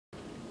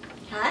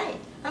Hi,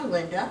 I'm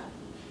Linda.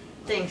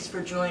 Thanks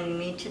for joining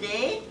me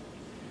today.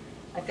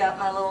 I've got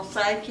my little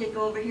sidekick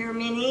over here,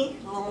 Minnie,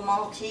 a little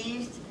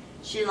Maltese.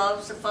 She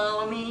loves to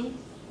follow me.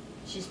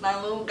 She's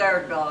my little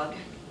guard dog.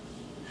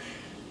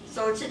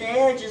 So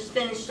today I just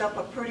finished up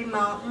a pretty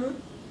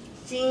mountain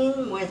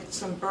scene with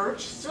some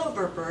birch,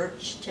 silver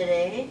birch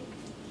today.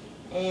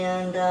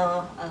 And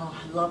oh,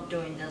 I love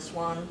doing this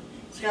one.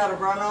 It's got a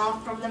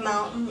runoff from the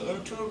mountain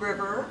into a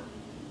river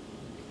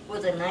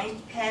with a nice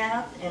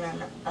path and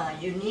a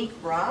unique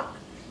rock.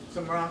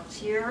 Some rocks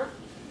here.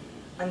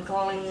 I'm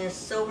calling this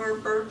Silver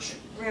Birch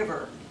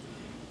River.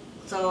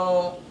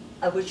 So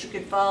I wish you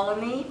could follow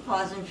me,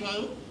 pause and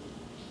paint.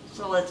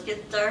 So let's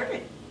get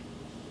started.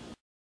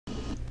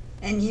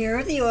 And here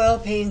are the oil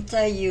paints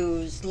I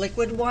used.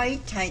 Liquid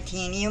white,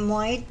 titanium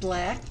white,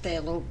 black,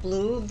 phthalo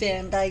blue,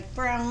 Van Dyke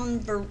brown,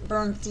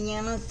 burnt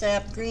sienna,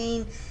 sap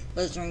green,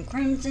 alizarin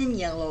crimson,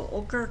 yellow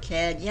ochre,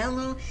 cad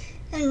yellow,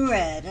 and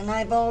red. And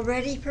I've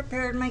already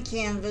prepared my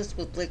canvas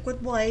with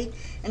liquid white,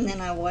 and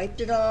then I wiped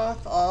it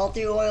off, all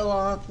the oil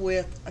off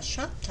with a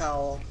shop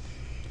towel.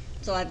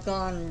 So I've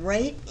gone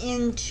right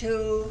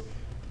into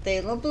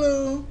phthalo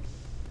blue,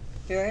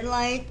 very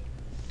light,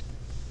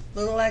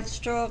 little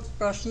extra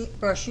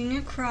brushing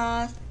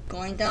across,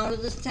 going down to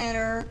the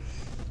center,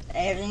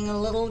 adding a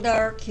little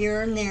dark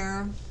here and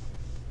there,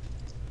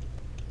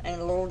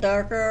 and a little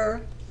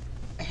darker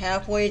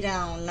halfway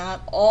down,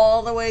 not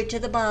all the way to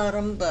the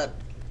bottom, but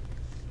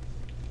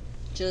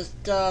just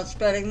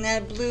spreading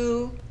that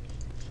blue,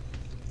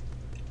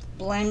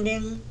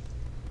 blending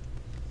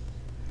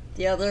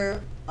the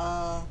other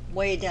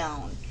way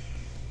down.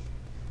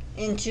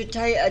 Into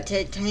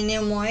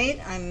titanium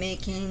white, I'm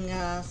making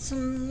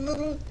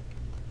some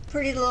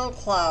pretty little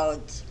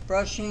clouds,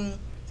 brushing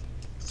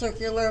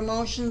circular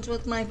motions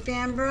with my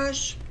fan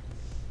brush.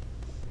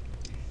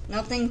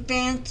 Nothing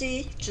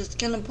fancy, just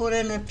gonna put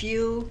in a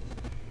few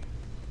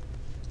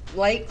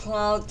light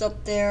clouds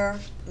up there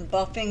and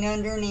buffing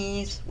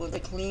underneath with a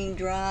clean,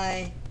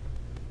 dry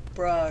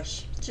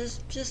brush.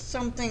 Just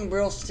something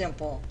real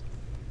simple.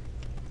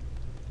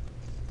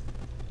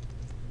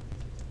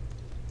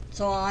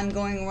 So I'm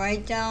going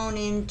right down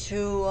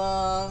into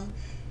a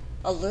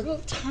little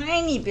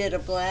tiny bit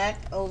of black,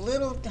 a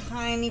little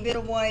tiny bit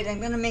of white. I'm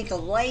going to make a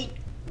light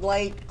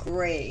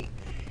gray.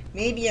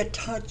 Maybe a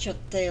touch of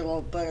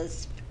phthalo, but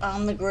it's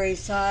on the gray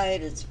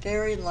side. It's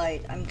very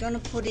light. I'm going to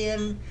put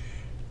in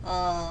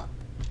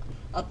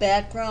a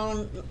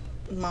background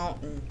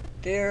mountain,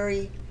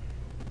 very,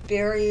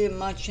 very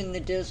much in the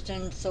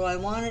distance, so I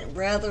want it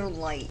rather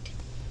light.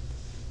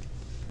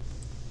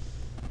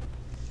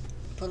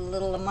 Put a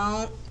little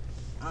amount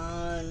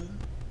on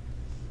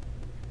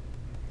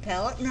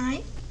palette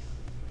knife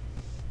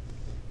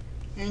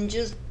and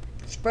just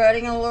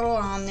spreading a little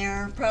on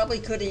there. Probably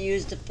could have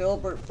used a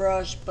filbert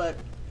brush, but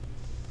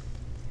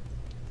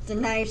the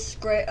knife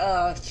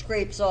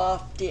scrapes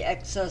off the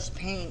excess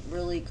paint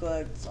really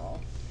good. So,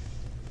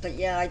 but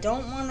yeah, I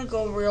don't want to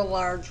go real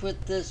large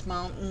with this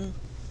mountain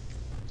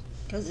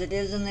because it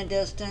is in the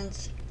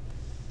distance.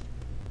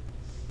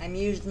 I'm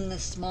using the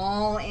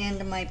small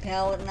end of my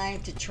palette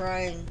knife to try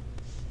and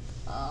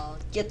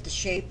get the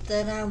shape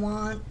that I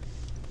want.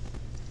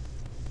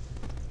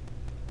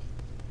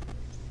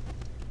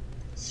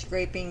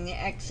 Scraping the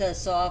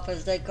excess off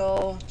as I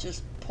go,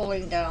 just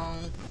pulling down.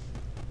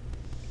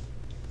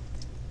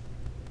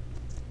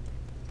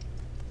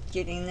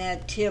 Getting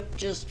that tip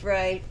just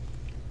right.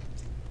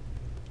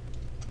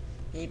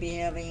 Maybe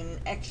having an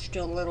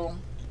extra little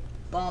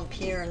bump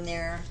here and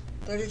there.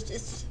 But it's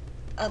just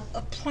a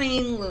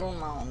plain little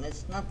mountain.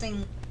 It's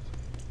nothing,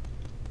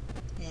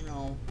 you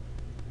know,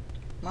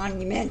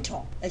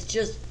 monumental. It's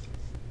just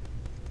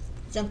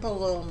simple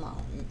little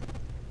mountain.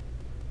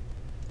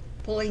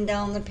 Pulling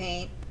down the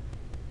paint.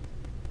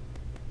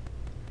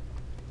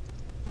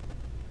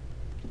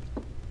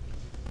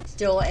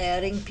 Still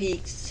adding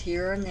peaks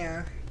here and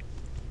there.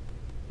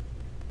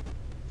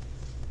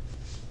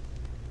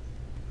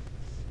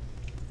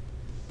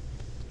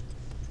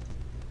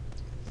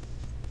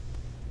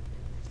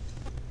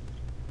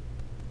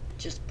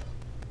 Just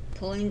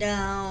pulling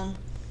down,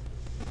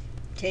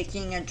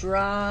 taking a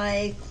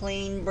dry,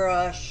 clean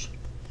brush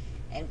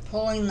and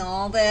pulling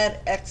all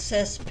that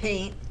excess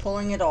paint,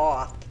 pulling it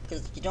off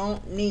because you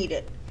don't need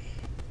it.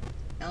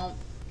 No,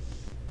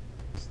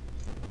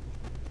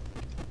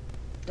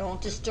 don't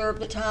disturb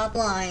the top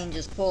line,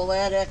 just pull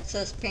that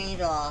excess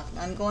paint off.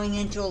 I'm going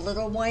into a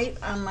little white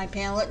on my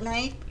palette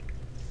knife,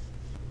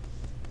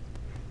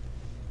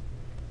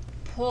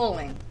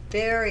 pulling,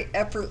 very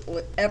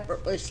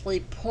effortlessly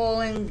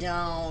pulling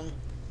down,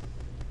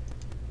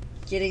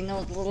 getting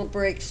those little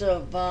breaks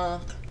of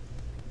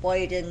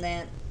white in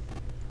that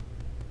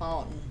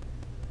mountain.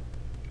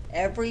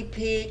 Every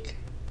peak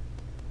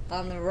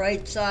on the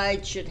right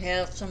side should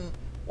have some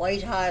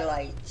white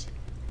highlights,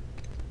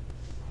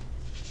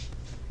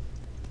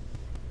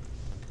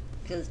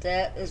 because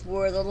that is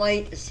where the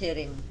light is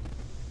hitting.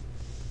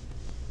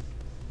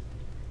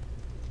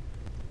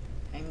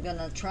 I'm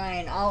going to try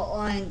and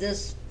outline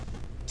this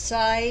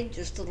side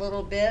just a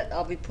little bit.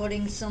 I'll be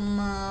putting some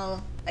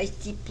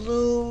icy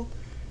blue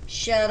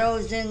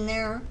shadows in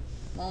there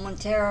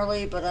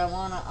momentarily, but I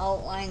want to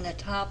outline the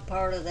top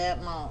part of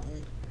that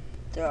mountain.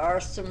 There are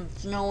some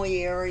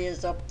snowy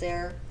areas up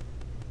there.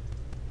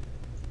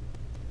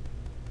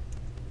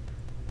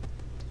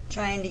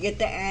 Trying to get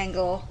the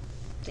angle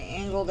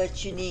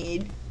that you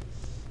need.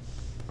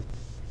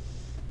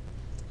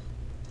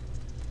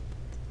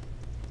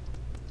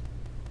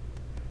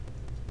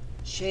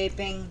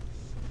 Shaping,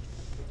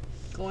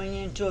 going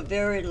into a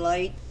very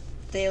light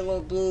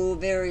phthalo blue,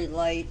 very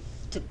light,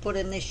 to put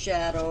in the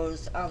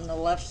shadows on the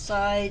left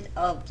side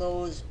of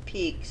those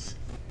peaks.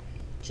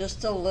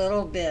 Just a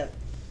little bit.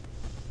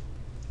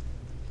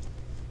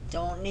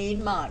 Don't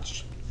need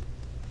much.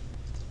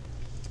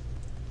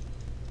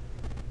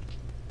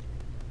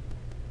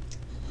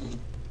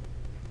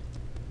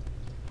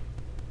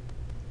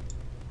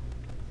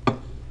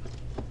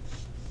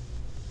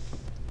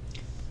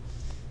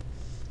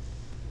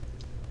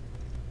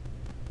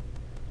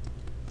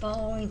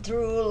 Following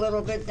through a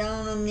little bit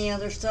down on the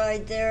other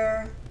side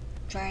there,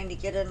 trying to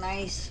get a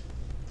nice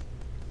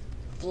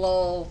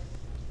flow.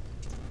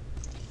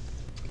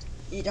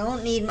 You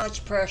don't need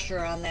much pressure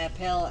on that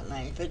palette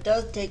knife. It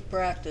does take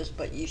practice,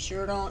 but you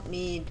sure don't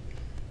need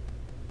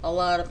a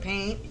lot of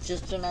paint.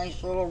 Just a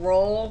nice little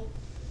roll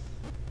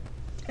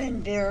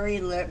and very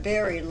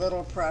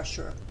little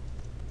pressure.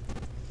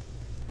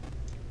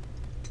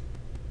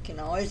 Can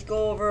always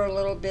go over a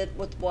little bit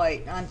with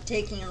white. I'm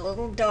taking a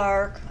little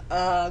dark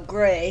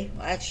gray.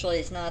 Actually,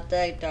 it's not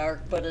that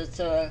dark, but it's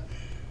a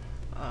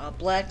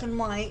black and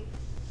white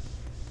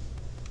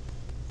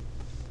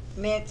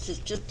mix. It's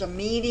just a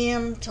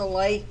medium to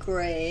light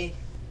gray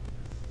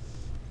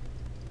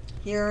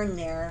here and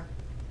there,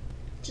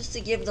 just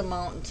to give the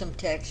mountain some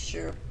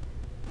texture.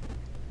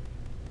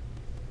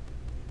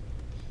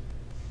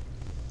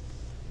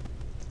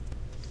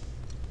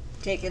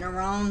 Taking a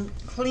round,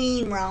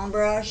 clean round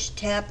brush,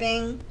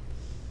 tapping,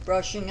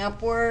 brushing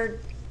upward.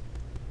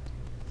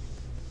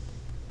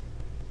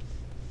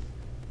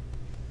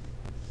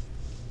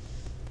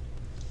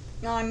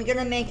 Now I'm going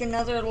to make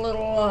another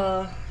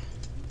little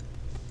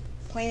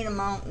plane of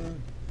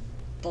mountain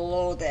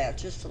below that,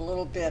 just a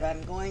little bit.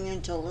 I'm going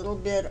into a little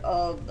bit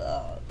of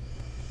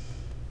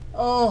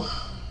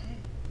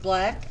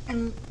black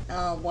and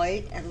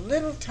white and a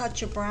little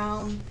touch of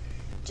brown.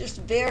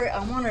 Just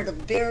I wanted a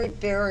very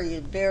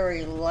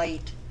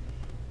light,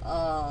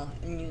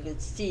 and you can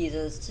see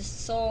this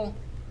just so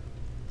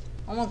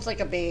almost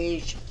like a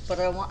beige, but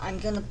I'm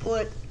gonna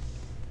put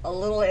a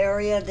little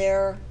area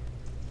there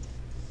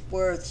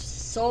where it's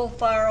so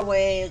far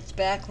away, it's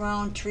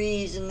background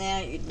trees and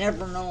that you'd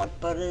never know it,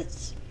 but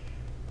it's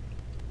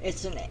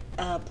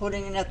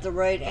putting it at the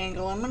right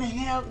angle. I'm gonna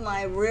have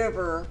my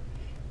river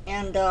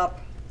end up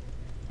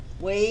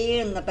way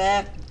in the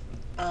back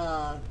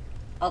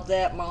of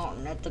that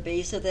mountain, at the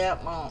base of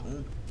that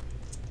mountain.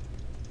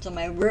 So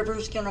my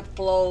river's gonna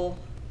flow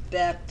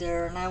back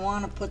there, and I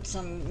want to put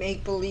some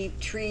make-believe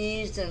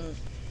trees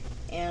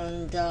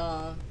and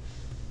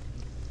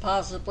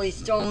possibly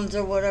stones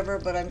or whatever,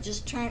 but I'm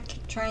just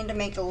trying to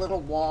make a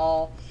little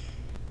wall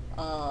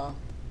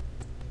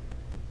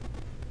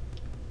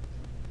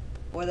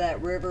where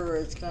that river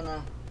is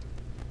gonna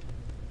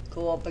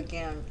go up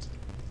against.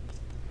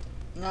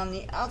 And on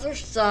the other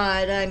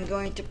side, I'm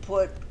going to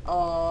put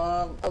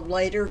a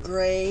lighter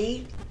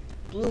gray,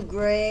 blue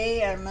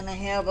gray. I'm going to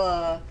have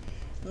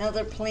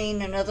another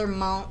plane, another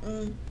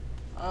mountain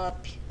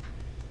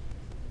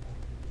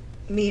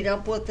meet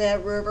up with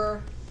that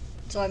river.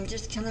 So I'm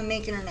just kind of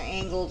making an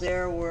angle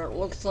there where it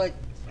looks like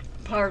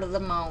part of the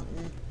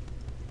mountain.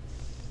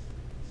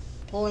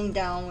 Pulling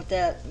down with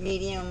that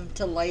medium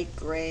to light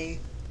gray.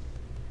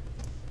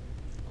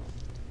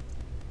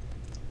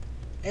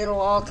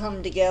 It'll all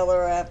come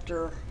together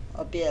after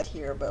a bit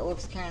here, but it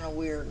looks kind of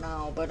weird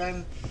now. But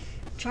I'm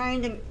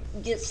trying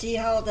to see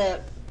how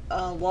that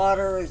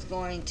water is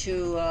going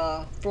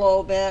to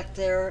flow back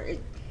there.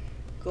 It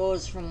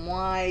goes from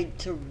wide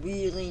to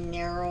really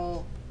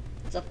narrow.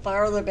 The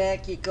farther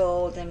back you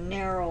go, the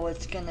narrow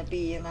it's going to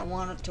be, and I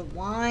want it to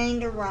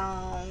wind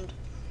around.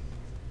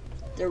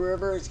 The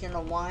river is going to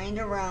wind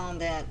around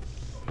that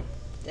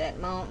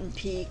mountain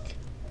peak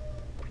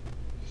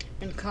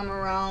and come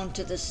around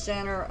to the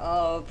center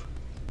of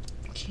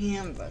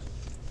canvas.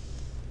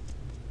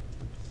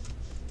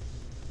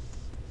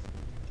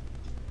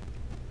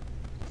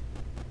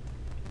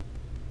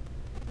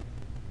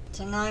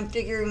 So now I'm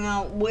figuring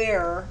out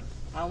where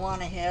I want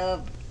to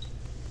have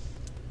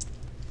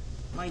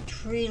my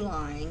tree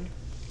line.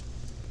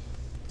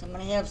 So I'm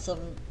going to have some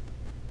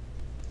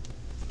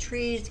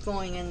trees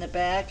going in the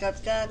back.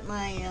 I've got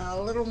my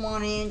little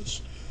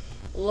 1-inch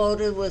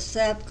loaded with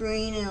sap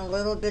green and a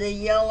little bit of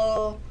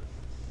yellow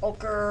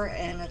ochre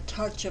and a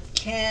touch of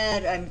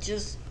cad. I'm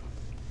just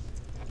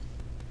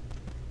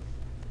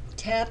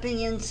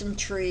tapping in some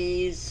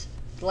trees,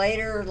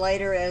 lighter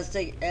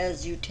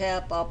as you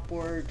tap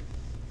upward.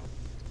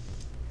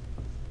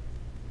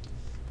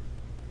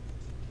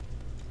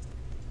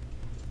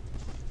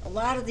 A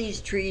lot of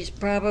these trees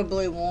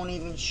probably won't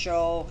even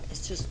show.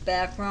 It's just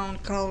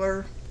background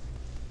color,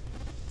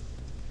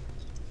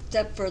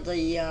 except for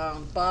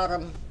the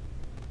bottom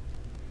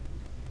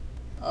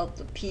of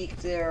the peak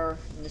there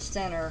in the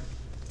center,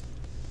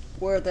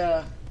 where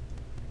the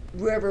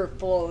river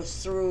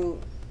flows through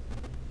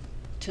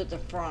to the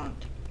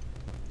front.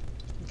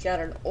 It's got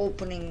an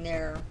opening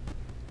there.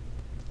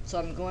 So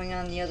I'm going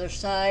on the other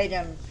side.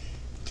 I'm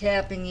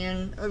tapping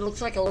in. It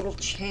looks like a little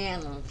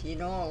channel, you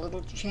know, a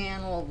little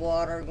channel of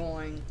water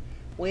going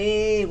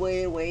way,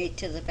 way, way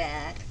to the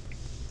back.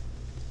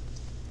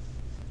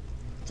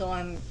 So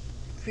I'm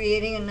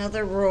creating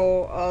another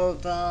row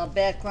of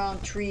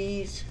background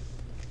trees.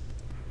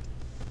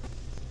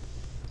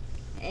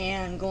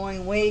 And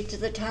going way to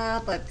the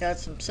top, I've got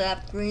some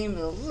sap green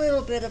with a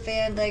little bit of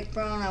Van Dyke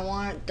brown. I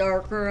want it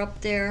darker up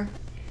there.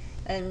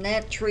 And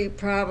that tree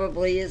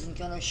probably isn't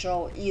going to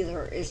show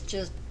either. It's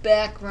just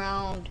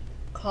background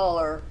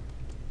color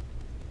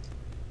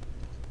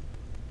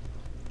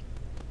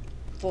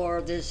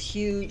for this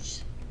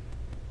huge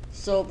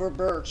silver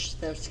birch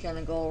that's going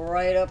to go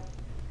right up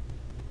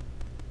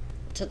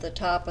to the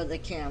top of the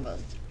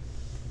canvas.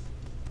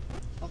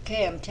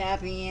 Okay, I'm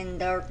tapping in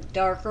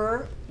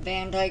darker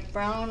Van Dyke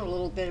brown, a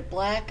little bit of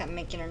black. I'm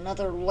making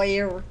another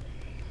layer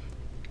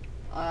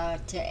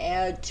to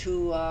add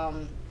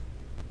to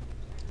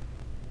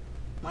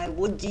my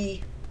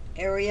woodsy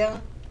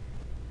area.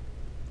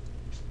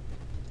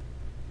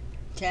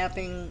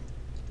 Tapping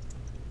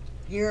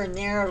here and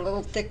there a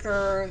little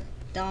thicker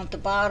down at the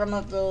bottom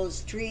of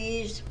those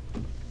trees.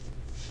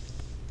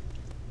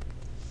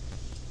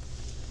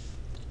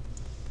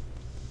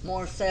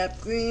 More sap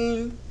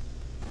green.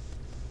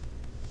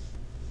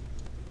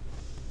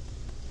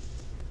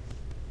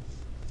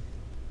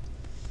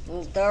 A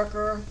little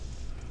darker.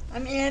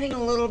 I'm adding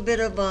a little bit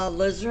of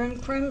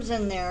alizarin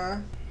crimson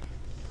there,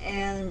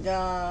 and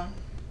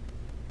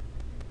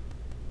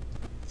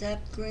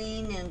sap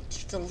green, and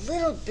just a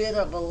little bit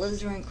of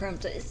alizarin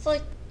crimson. It's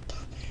like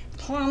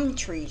plum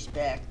trees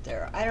back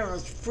there. I don't know,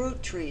 it's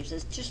fruit trees.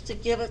 It's just to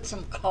give it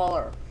some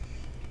color.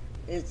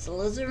 It's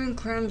alizarin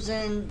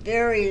crimson,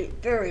 very,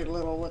 very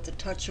little with a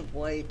touch of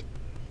white.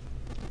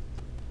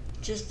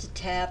 Just to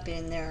tap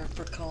in there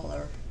for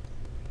color.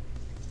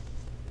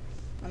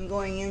 I'm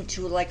going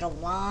into like a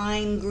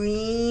lime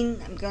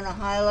green. I'm going to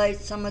highlight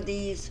some of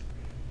these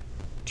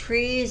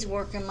trees,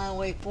 working my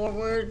way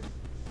forward.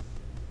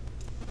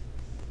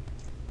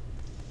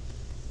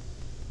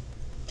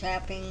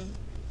 Tapping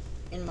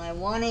in my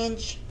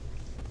 1-inch.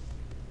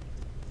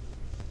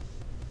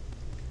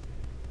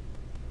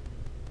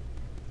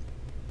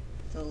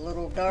 A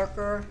little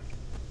darker.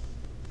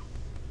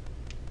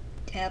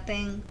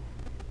 Tapping.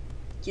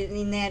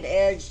 Getting that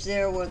edge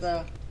there where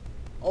the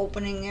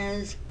opening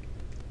is.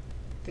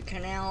 The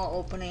canal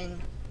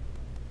opening.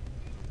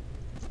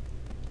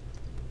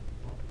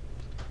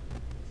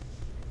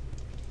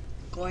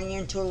 Going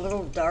into a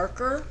little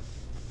darker.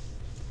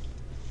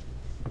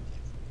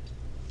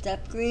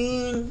 Sap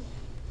green.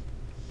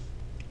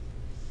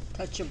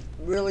 Touch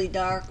of really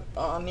dark,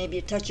 maybe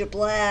a touch of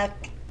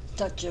black,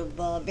 touch of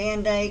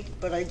Van Dyke,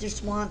 but I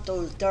just want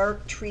those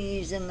dark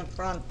trees in the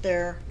front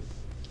there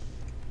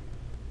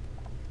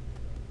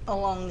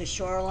along the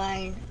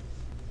shoreline.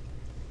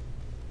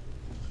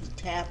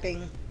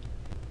 Tapping.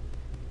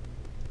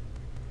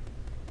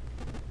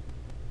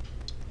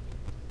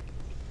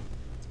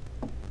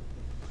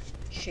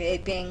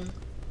 Shaping.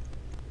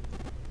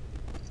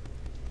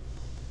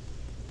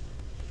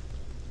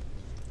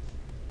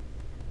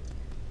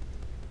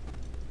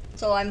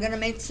 So I'm going to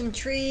make some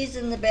trees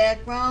in the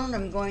background.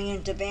 I'm going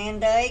into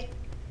Van Dyke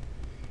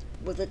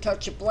with a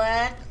touch of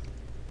black.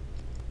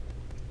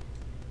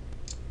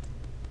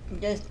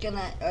 I'm just going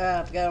to,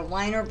 I've got a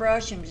liner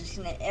brush. I'm just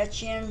going to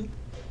etch in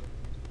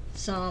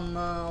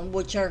some,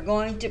 which are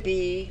going to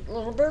be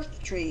little birch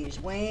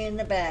trees way in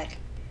the back.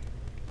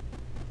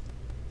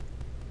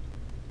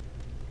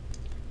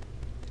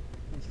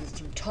 There's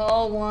some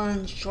tall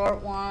ones,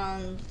 short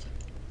ones.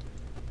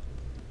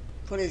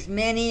 Put as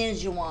many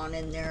as you want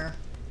in there.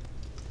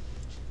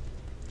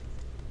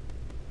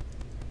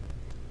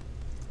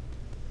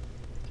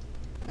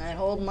 I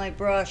hold my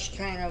brush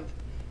kind of,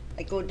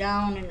 I go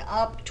down and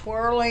up,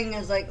 twirling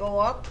as I go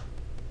up.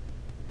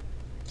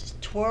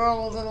 Just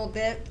twirl a little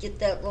bit, get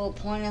that little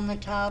point on the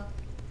top.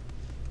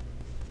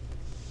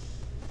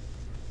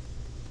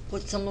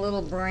 Put some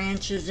little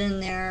branches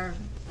in there,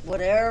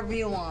 whatever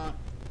you want.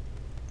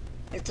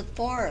 It's a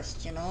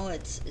forest, you know,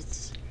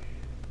 it's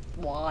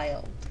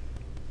wild.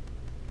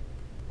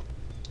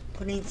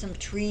 Putting some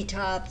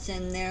treetops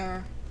in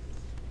there.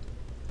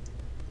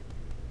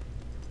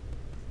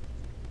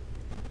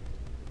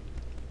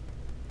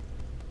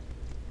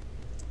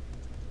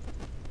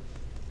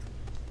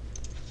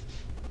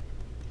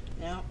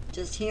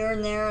 Just here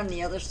and there on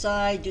the other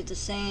side, do the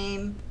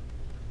same.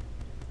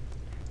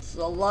 There's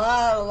a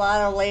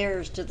lot of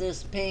layers to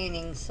this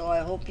painting, so I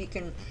hope you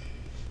can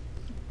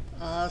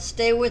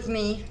stay with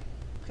me,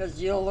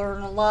 because you'll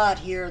learn a lot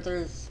here.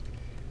 There's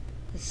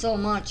so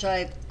much.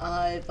 I've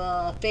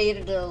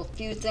faded a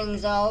few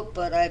things out,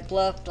 but I've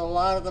left a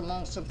lot of the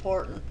most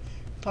important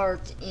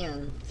parts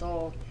in.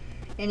 So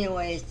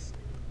anyways,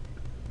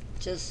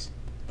 just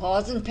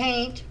pause and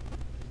paint.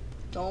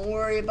 Don't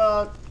worry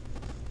about,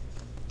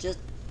 just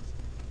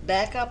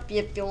back up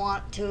if you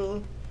want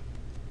to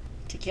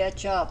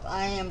catch up.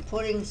 I am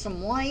putting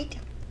some white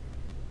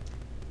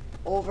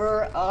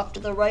over off to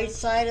the right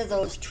side of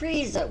those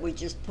trees that we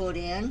just put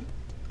in,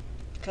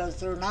 because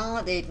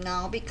they've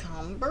now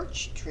become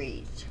birch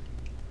trees.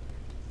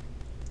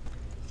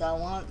 So I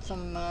want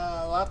some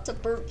lots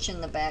of birch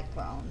in the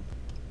background.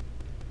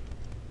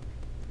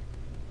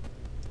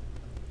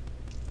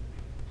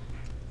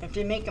 If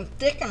you make them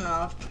thick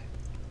enough,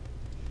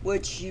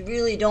 which you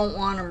really don't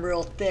want them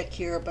real thick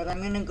here, but I'm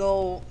going to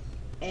go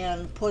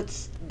and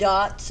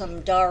dot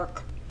some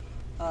dark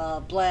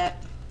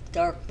black,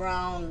 dark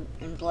brown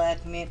and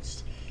black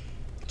mixed,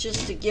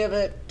 just to give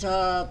it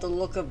the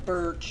look of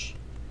birch.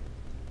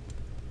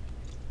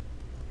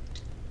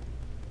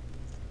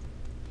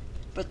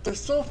 But they're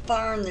so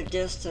far in the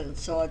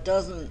distance, so it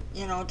doesn't,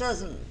 it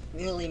doesn't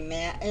really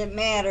matter. It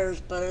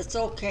matters, but it's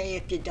okay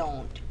if you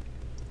don't.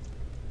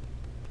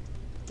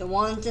 The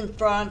ones in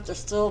front, the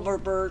silver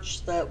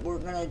birch that we're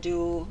going to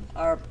do,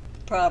 are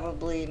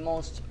probably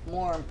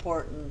more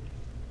important.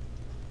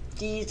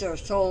 These are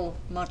so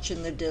much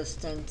in the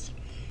distance.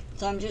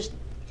 So I'm just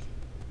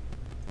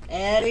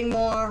adding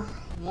more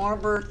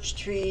birch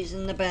trees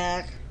in the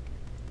back.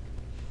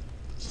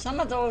 Some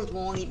of those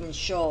won't even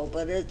show,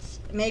 but it's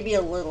maybe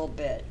a little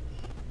bit.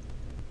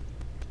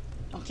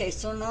 Okay,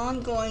 so now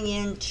I'm going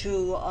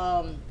into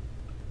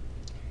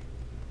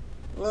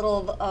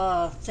little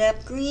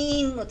sap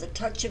green with a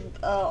touch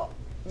of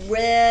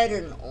red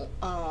and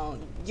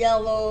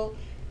yellow.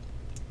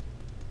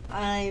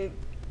 I'm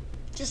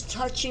just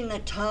touching the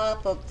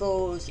top of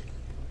those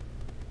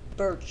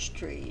birch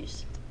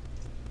trees.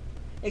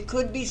 It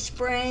could be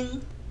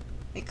spring,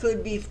 it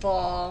could be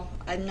fall,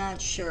 I'm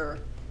not sure.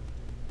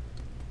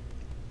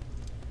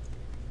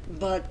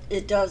 But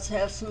it does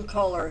have some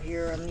color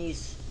here on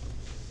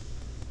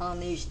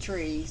these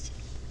trees.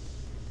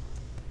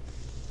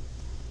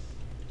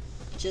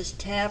 Just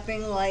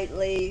tapping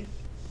lightly,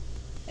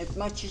 as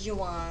much as you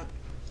want,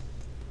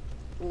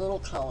 a little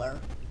color.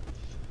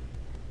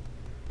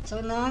 So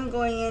now I'm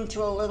going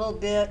into a little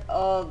bit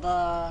of,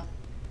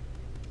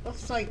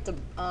 looks like the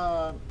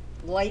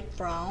light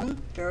brown,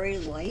 very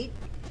light,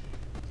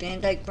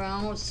 Van Dyke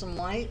brown with some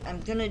white. I'm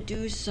going to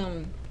do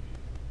some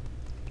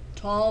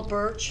tall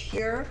birch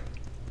here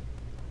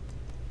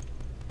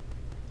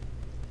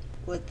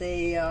with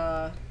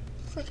a,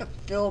 looks like a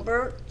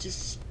filbert,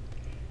 just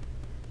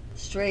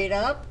straight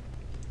up,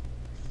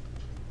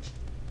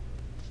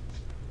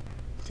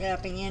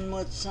 tapping in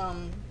with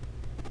some,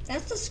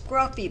 that's a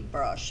scruffy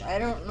brush. I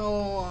don't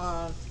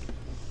know,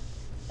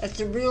 it's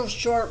a real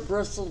short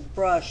bristled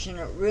brush, and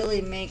it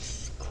really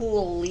makes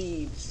cool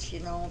leaves.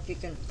 If you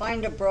can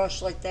find a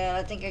brush like that.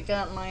 I think I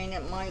got mine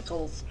at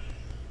Michael's.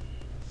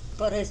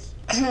 But it's,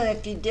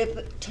 if you dip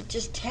it,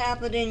 just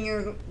tap it in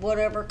your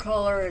whatever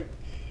color,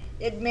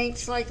 it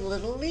makes like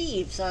little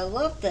leaves. I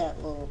love that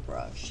little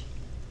brush.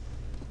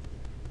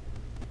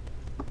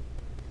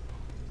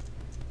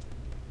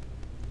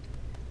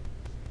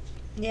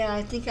 Yeah,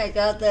 I think I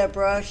got that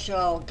brush,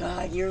 oh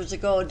God, years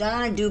ago.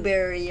 Donna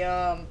Dewberry,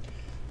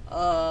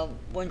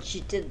 when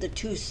she did the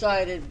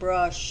two-sided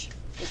brush,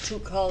 the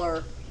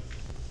two-color.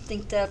 I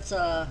think that's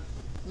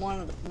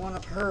one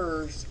of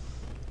hers.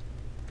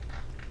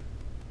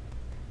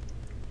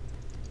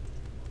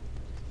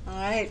 All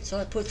right, so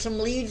I put some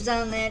leaves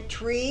on that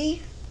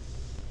tree.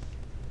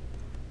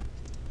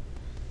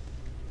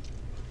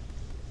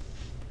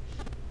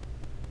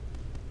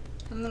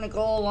 I'm gonna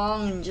go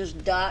along and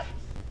just dot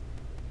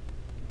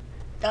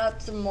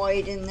some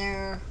white in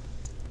there.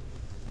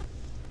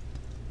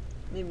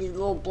 Maybe a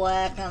little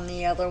black on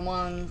the other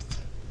ones,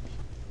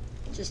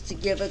 just to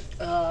give it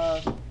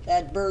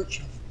that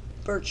birch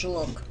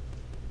look.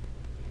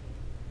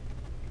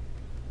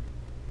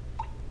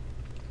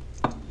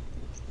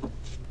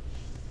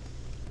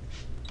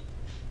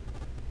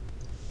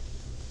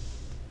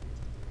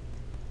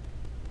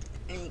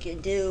 And you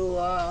can do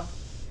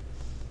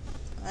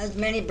as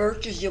many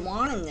birch as you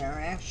want in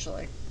there,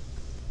 actually.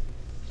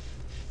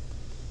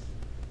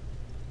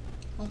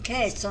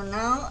 Okay, so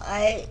now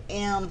I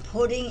am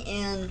putting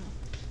in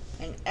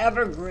an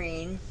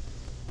evergreen.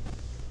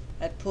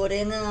 I put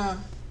in a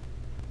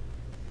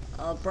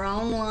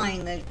brown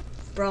line that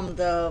from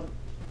the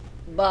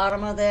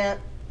bottom of that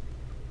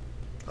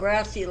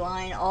grassy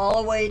line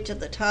all the way to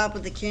the top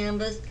of the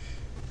canvas.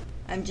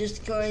 I'm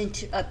just going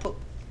to, I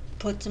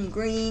put some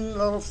green,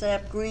 little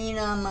sap green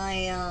on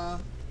my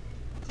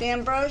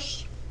fan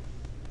brush.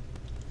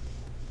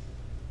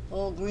 A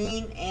little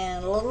green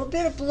and a little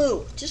bit of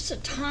blue, just a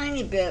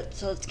tiny bit,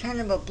 so it's kind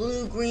of a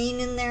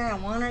blue-green in there. I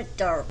want it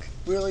dark,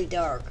 really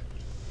dark,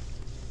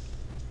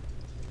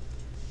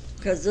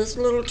 because this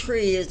little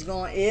tree is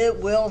going, it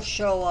will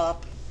show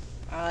up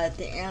at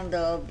the end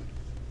of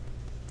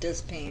this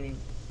painting.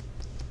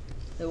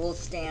 It will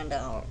stand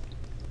out.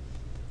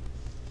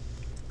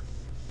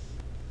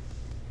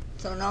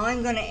 So now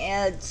I'm going to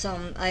add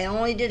some, I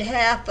only did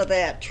half of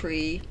that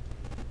tree.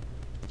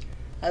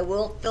 I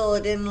will fill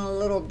it in a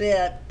little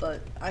bit,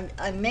 but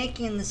I'm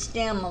making the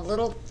stem a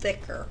little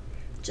thicker,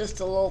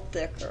 just a little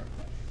thicker,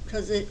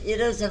 because it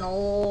is an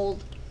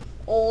old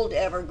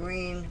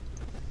evergreen.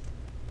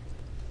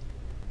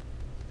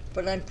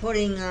 But I'm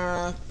putting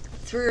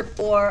 3 or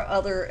 4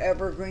 other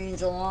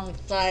evergreens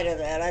alongside of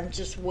that. I'm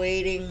just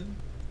waiting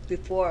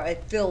before I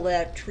fill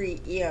that tree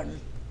in.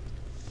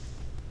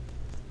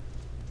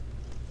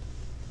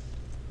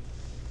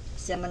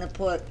 So I'm going to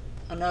put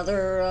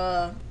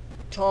another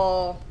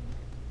tall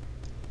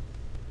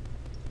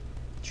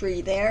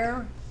tree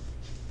there.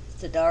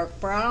 It's a dark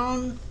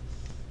brown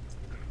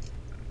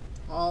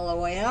all the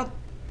way up.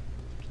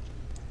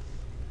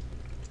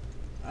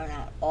 Or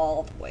not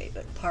all the way,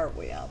 but part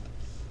way up.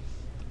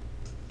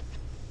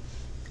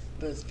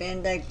 But it's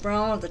Van Dyke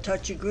brown with a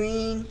touch of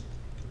green.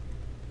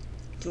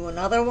 Do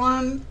another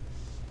one.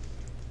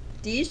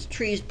 These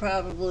trees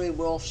probably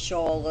will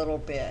show a little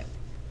bit.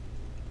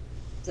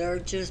 They're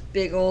just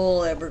big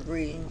old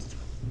evergreens.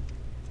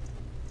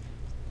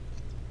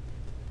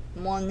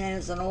 One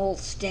has an old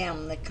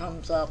stem that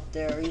comes up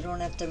there. You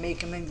don't have to make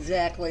them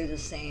exactly the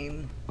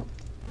same.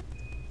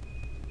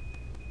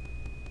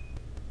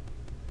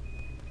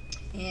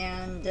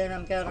 And then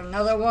I've got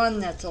another one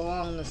that's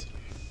along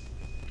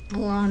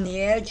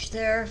the edge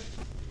there.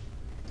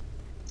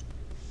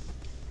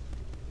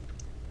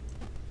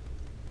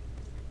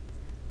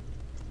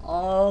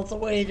 All the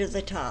way to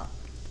the top.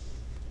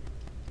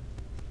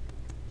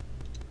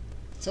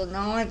 So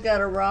now I've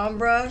got a round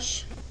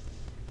brush,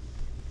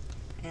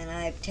 and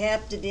I've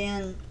tapped it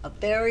in a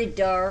very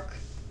dark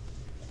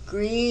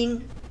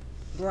green,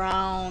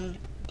 brown,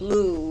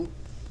 blue,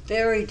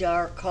 very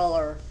dark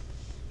color.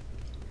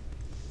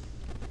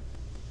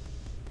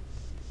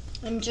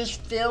 I'm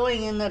just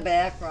filling in the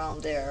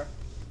background there,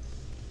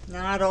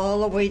 not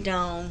all the way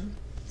down,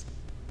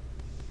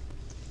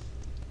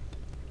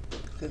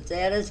 because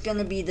that is going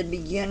to be the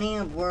beginning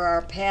of where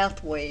our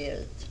pathway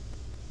is.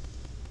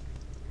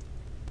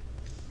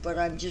 But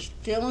I'm just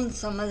filling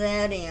some of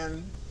that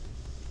in.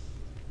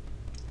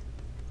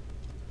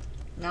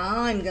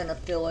 Now I'm going to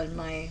fill in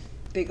my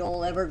big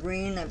old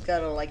evergreen. I've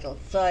got like a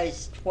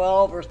size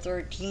 12 or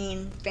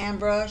 13 fan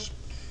brush,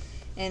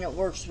 and it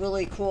works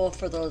really cool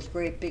for those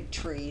great big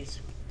trees.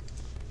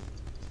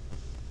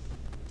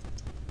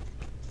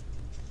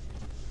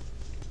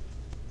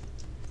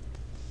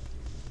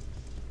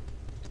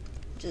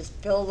 Just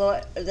fill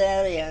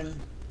that in.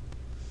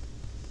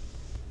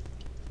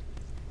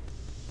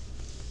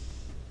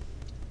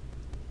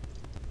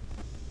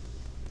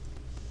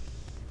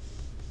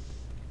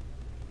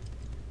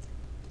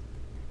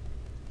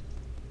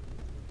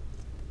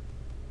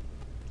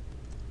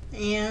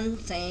 And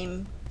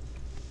same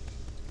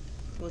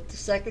with the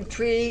second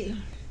tree.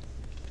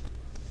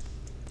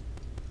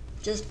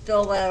 Just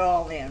fill that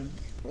all in.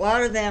 A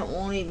lot of that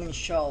won't even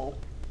show,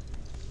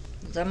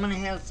 because I'm going to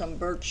have some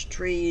birch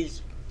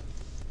trees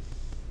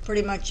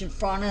pretty much in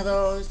front of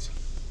those.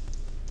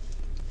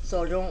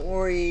 So don't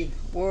worry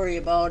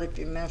about if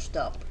you messed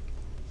up.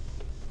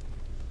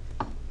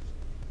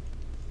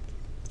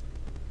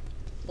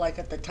 Like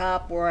at the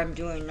top where I'm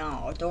doing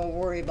now. Don't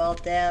worry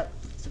about that.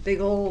 It's a big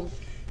old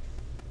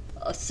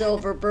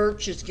silver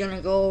birch is going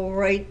to go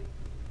right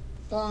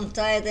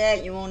alongside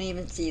that. You won't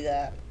even see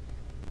that.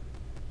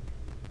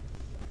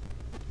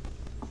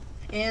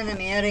 And I'm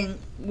adding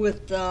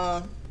with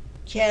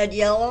cad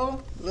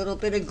yellow, a little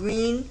bit of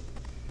green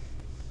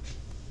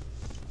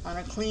on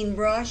a clean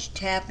brush,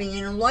 tapping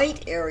in a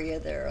light area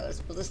there. That's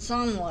where the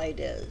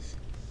sunlight is.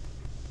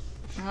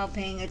 Now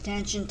paying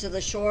attention to the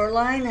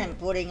shoreline, I'm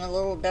putting a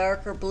little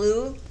darker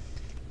blue.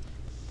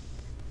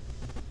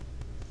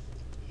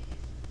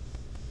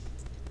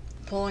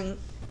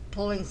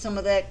 Pulling some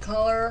of that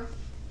color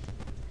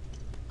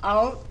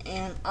out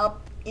and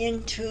up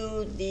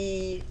into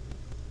the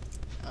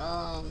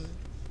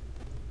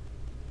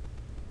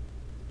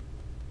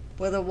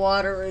where the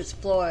water is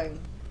flowing.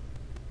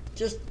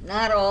 Just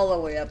not all the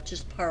way up,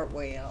 just part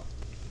way up.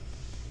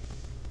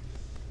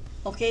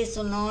 Okay,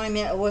 so now I'm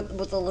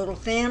with a little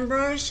fan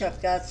brush.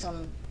 I've got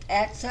some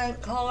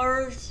accent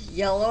colors,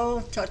 yellow,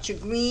 touch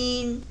of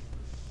green.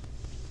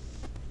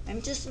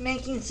 I'm just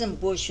making some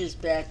bushes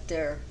back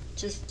there.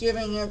 Just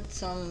giving it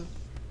some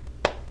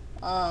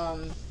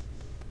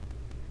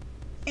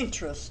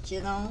interest,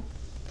 you know.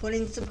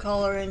 Putting some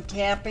color in,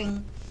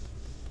 tapping.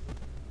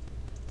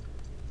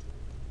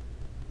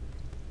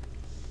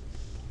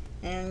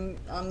 And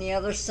on the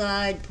other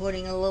side,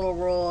 putting a little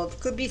row of,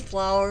 could be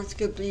flowers,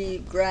 could be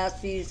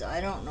grasses, I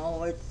don't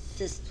know. It's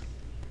just,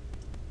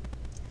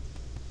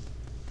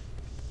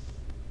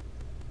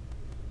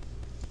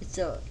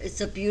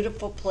 it's a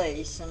beautiful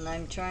place, and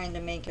I'm trying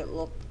to make it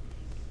look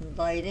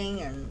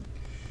inviting. And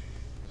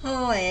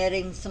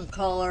adding some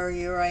color.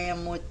 Here I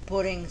am with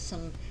putting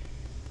some,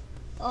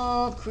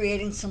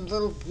 creating some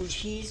little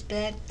bushes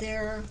back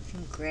there,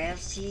 some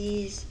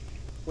grasses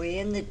way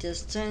in the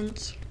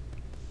distance.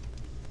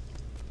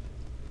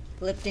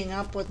 Lifting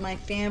up with my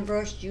fan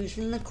brush,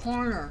 using the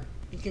corner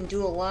You can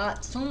do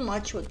so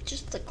much with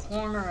just the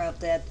corner of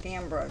that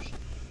fan brush.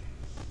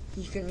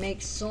 You can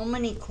make so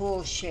many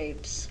cool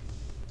shapes.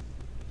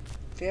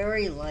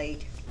 Very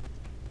light.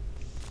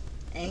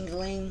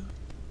 Angling.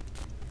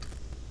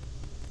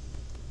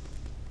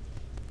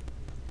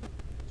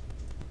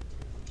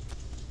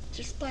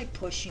 Just by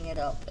pushing it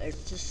up.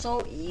 It's just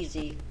so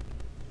easy.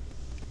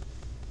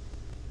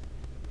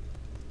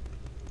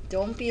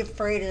 Don't be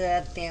afraid of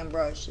that fan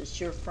brush. It's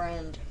your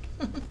friend.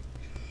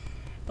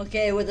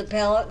 Okay, with a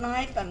palette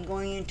knife, I'm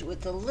going into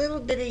with a little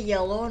bit of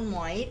yellow and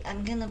white.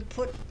 I'm going to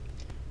put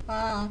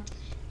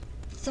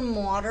some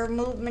water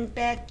movement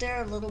back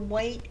there, a little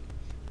white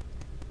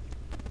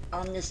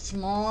on the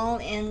small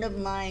end of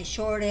my,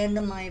 short end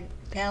of my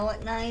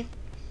palette knife,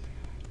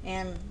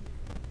 and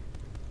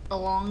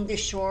along the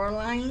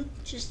shoreline,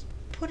 just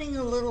putting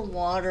a little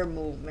water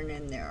movement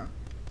in there.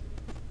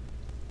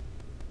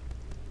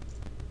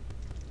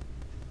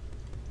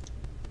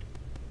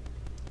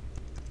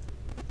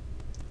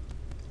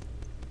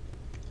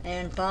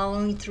 And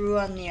following through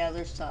on the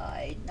other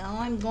side. Now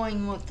I'm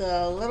going with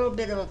a little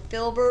bit of a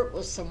filbert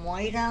with some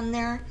white on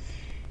there.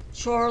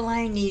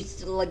 Shoreline needs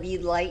to be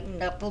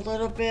lightened up a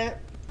little bit.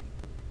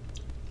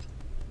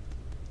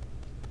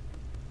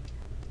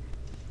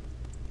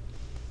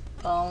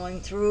 Following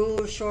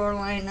through,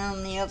 shoreline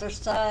on the other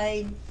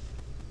side.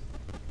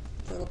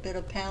 A little bit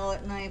of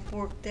palette knife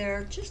work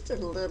there, just a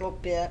little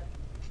bit.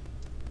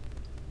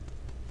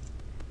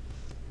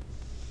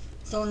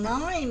 So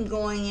now I'm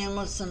going in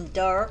with some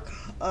dark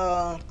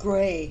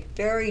gray,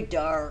 very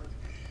dark.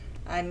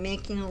 I'm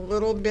making a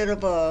little bit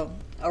of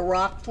a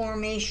rock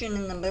formation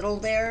in the middle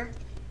there.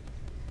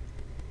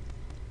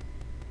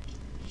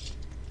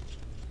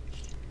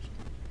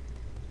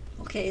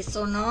 Okay,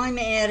 so now I'm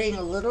adding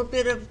a little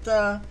bit of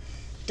the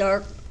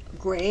dark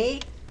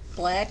gray,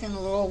 black, and a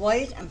little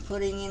white. I'm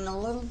putting in a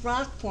little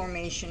rock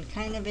formation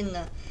kind of in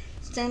the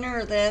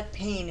center of that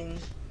painting,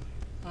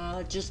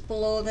 just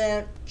below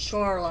that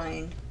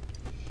shoreline.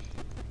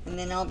 And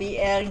then I'll be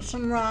adding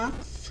some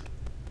rocks,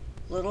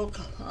 little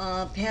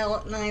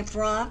palette knife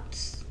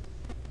rocks,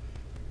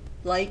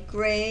 light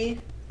gray.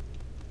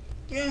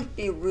 You don't have to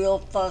be real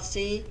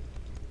fussy.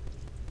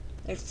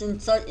 It's in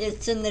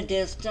the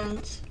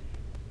distance.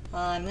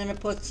 I'm going to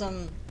put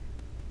some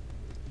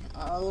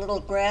little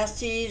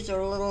grassies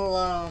or little,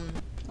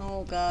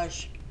 oh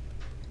gosh,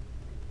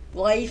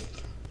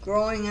 life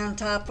growing on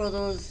top of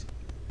those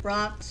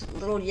rocks. A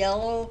little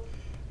yellow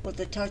with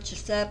a touch of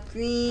sap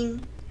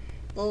green.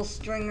 Little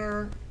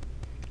stringer.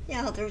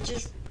 Yeah, they're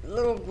just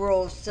little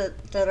growths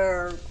that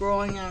are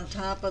growing on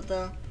top of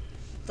the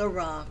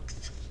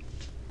rocks.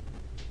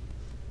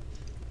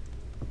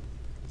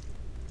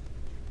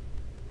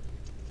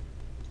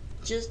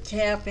 Just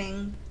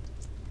tapping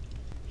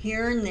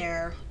here and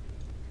there.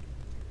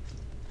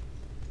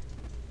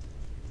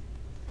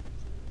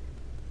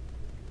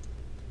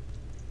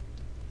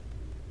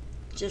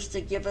 Just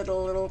to give it a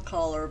little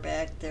color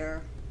back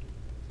there.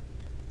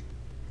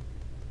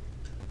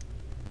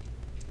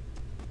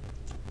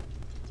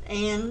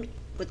 And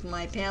with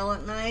my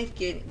palette knife,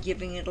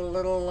 giving it a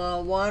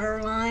little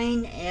water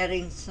line,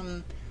 adding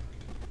some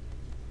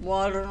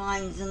water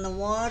lines in the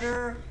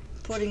water,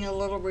 putting a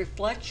little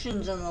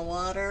reflections in the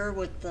water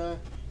with the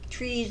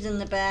trees in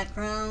the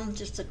background,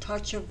 just a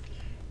touch of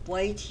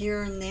white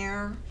here and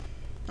there.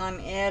 I'm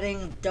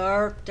adding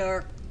dark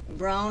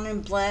brown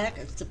and black.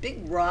 It's a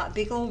big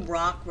old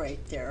rock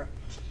right there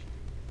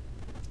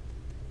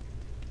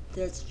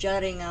that's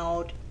jutting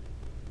out.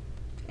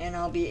 And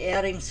I'll be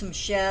adding some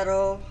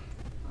shadow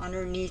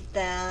underneath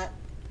that,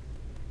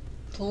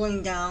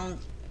 pulling down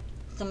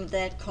some of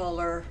that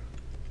color.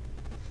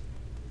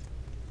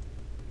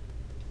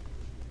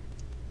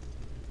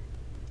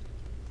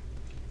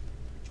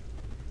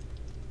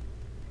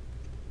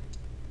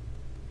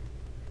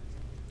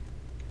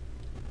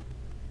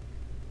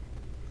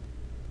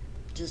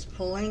 Just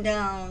pulling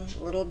down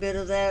a little bit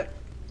of that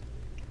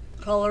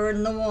color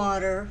in the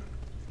water.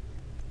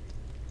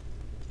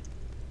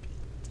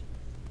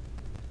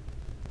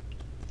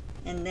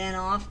 And then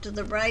off to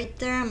the right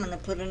there, I'm going to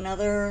put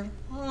another,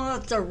 oh,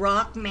 it's a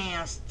rock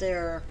mass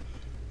there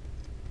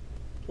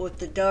with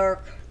the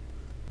dark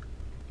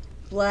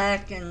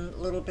black and a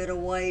little bit of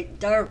white,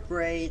 dark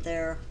gray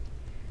there.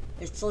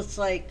 It looks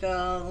like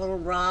little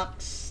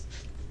rocks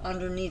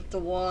underneath the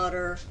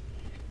water,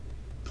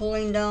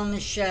 pulling down the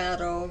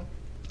shadow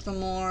some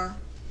more.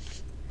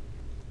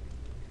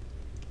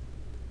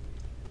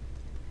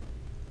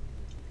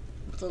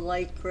 It's a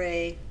light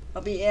gray.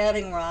 I'll be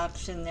adding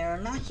rocks in there.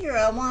 Now here,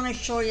 I want to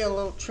show you a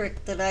little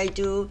trick that I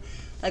do.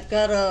 I've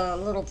got a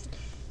little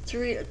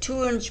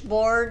 2-inch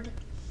board.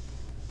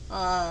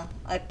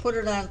 I put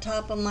it on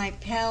top of my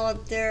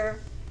palette there.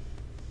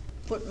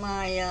 Put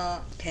my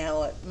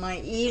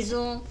my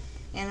easel,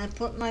 and I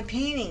put my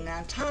painting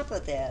on top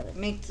of that. It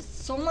makes it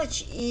so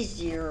much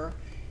easier.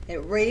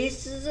 It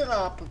raises it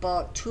up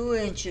about 2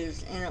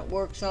 inches, and it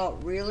works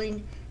out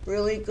really,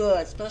 really good,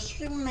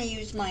 especially when I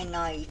use my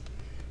knife.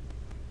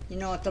 You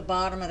know, at the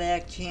bottom of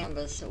that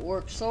canvas. It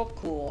works so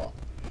cool.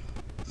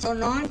 So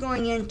now I'm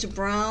going into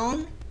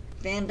brown,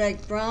 Van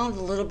Dyke brown,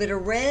 a little bit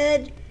of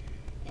red,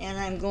 and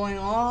I'm going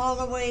all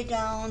the way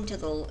down to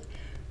the,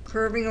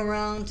 curving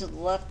around to the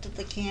left of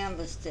the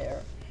canvas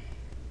there.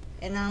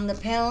 And on the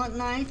palette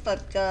knife,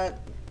 I've got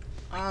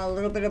a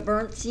little bit of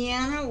burnt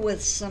sienna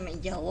with some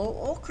yellow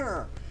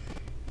ochre.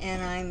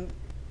 And I'm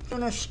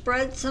going to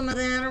spread some of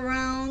that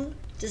around.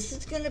 This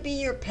is going to be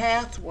your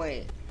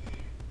pathway.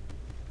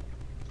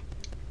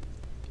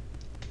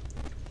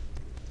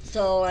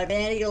 So I'm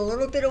adding a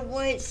little bit of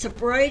white. It's a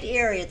bright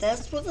area.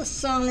 That's where the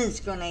sun is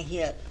going to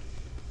hit.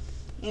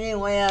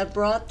 Anyway, I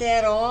brought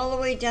that all the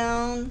way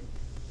down,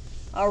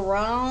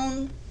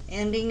 around,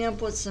 ending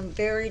up with some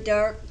very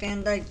dark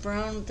Van Dyke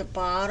brown at the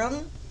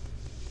bottom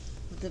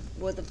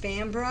with a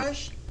fan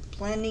brush,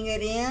 blending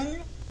it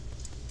in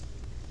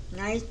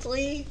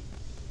nicely.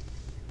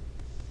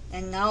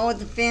 And now with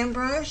the fan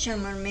brush,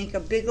 I'm going to make a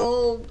big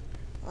old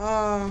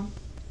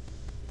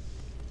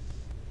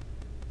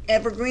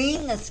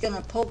evergreen that's going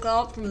to poke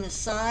out from the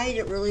side.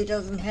 It really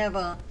doesn't have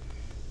a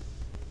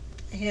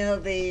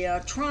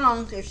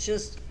trunk. It's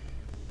just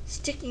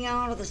sticking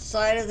out of the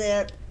side of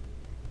that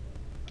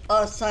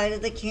side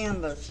of the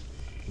canvas.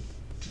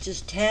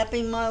 Just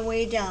tapping my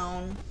way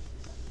down.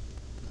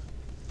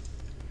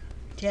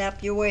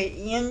 Tap your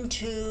way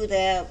into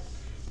that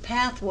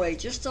pathway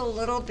just a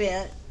little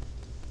bit,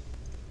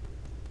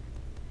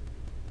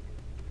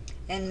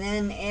 and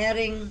then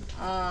adding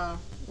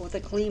with a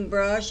clean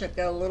brush. I've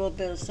got a little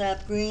bit of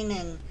sap green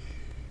and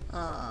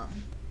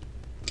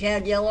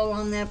cad yellow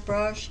on that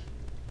brush.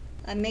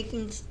 I'm make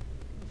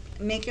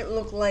it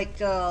look like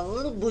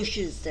little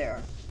bushes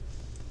there.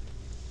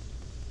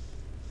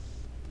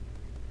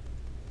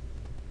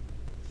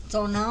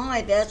 So now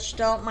I've etched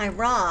out my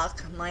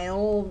rock, my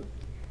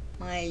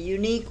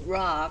unique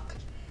rock,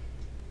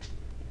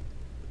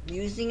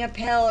 using a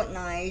palette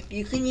knife.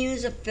 You can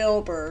use a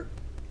filbert,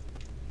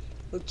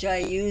 which I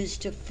use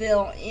to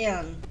fill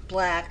in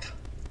black.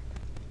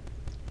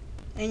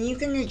 And you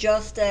can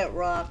adjust that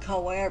rock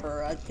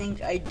however. I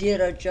think I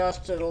did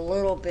adjust it a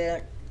little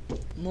bit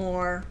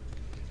more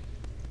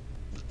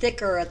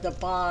thicker at the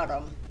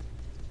bottom,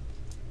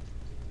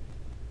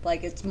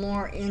 like it's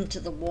more into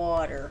the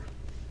water.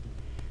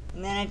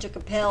 And then I took a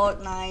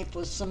palette knife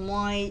with some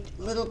white,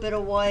 little bit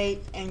of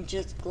white, and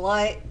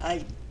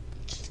I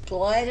just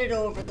glided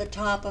over the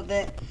top of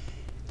it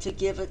to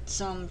give it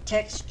some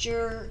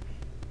texture,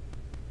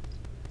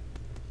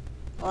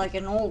 like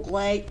an old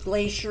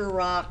glacier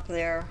rock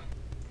there.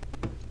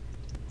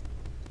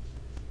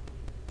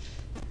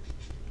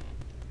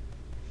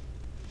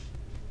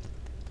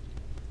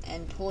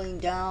 And pulling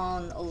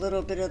down a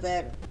little bit of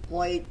that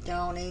white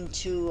down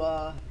into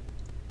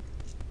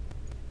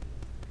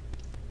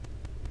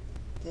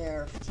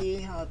there. See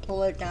how I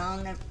pull it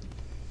down? That's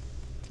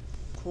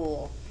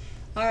cool.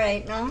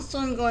 Alright, now so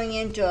I'm going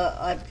into,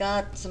 I've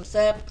got some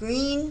sap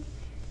green,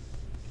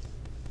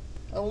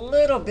 a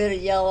little bit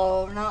of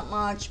yellow, not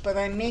much, but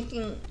I'm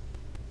making,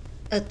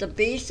 at the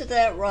base of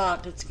that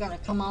rock, it's going to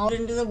come out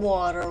into the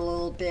water a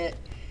little bit,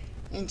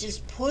 and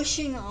just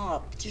pushing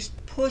up, just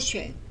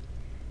pushing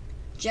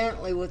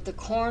gently with the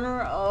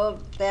corner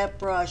of that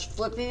brush,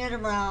 flipping it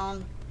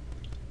around,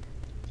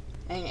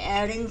 and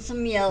adding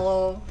some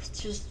yellow,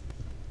 just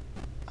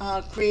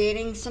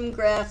creating some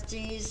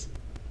grafties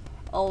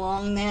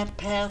along that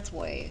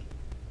pathway.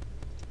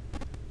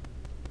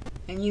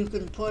 And you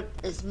can put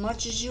as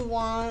much as you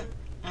want.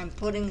 I'm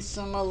putting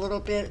a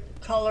little bit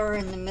color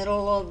in the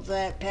middle of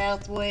that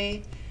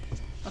pathway.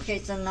 Okay,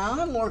 so now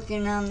I'm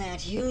working on that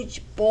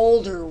huge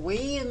boulder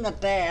way in the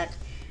back.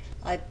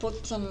 I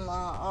put some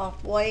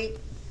off-white,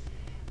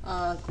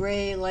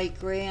 gray, light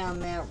gray on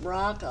that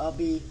rock. I'll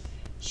be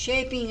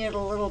shaping it a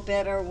little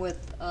better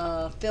with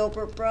a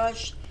filbert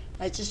brush.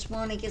 I just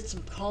want to get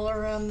some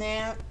color on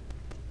that.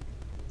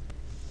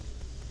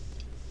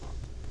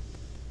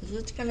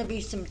 There's going to be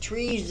some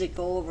trees that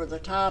go over the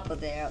top of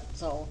that.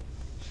 So,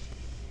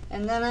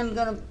 and then I'm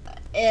going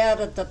to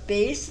add at the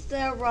base of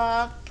that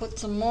rock, put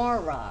some more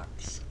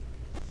rocks,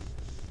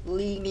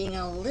 leaving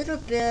a little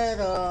bit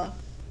of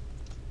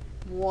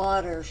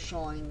water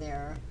showing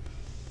there.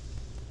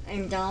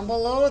 And down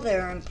below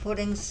there, I'm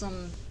putting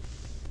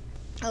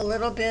a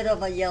little bit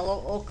of a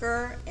yellow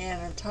ochre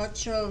and a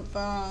touch of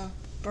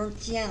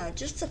burnt sienna,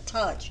 just a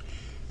touch,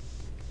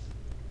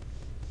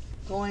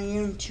 going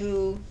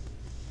into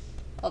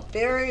a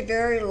very,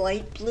 very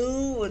light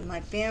blue with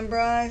my fan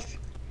brush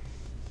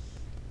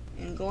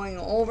and going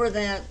over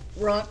that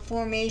rock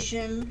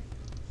formation,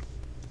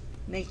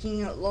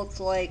 making it look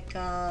like,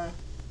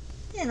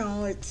 you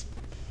know, it's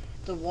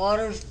the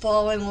water's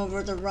falling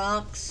over the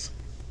rocks,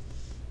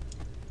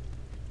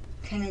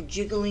 kind of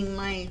jiggling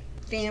my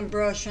fan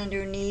brush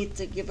underneath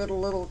to give it a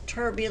little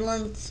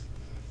turbulence,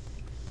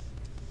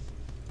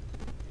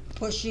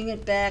 pushing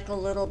it back a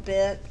little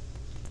bit,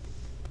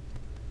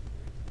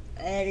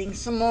 adding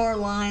some more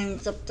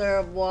lines up there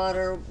of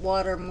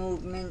water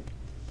movement,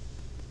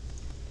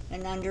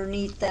 and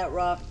underneath that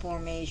rock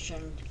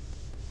formation,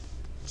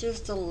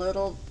 just a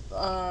little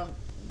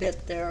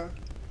bit there.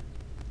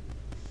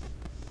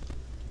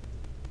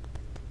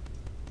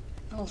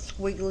 all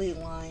squiggly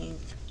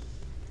lines.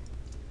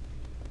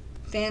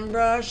 Fan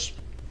brush,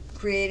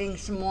 creating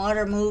some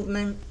water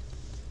movement.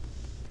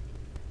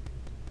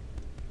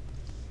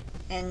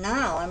 And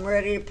now I'm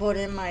ready to put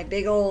in my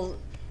big old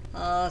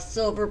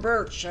silver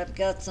birch. I've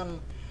got some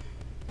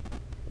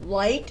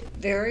light,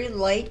 very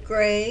light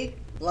gray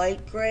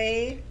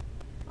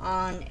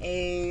on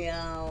a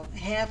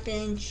 1/2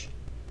 inch,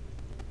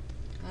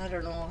 I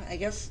don't know, I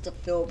guess it's a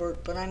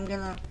filbert, but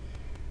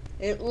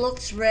it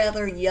looks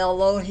rather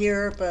yellow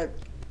here, but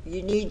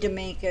you need to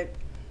make it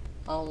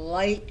a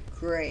light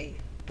gray,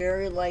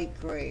 very light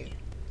gray.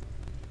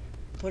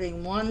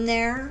 Putting one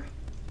there.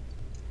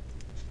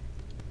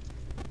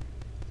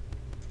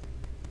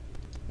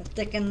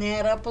 Thicken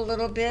that up a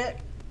little bit.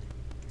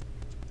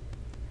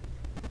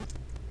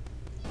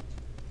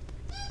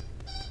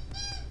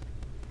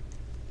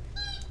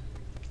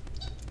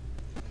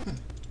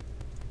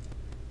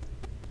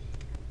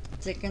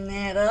 Thicken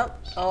that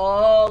up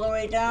all the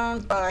way down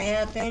about a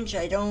 1/2 inch.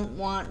 I don't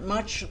want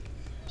much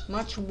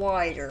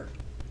wider.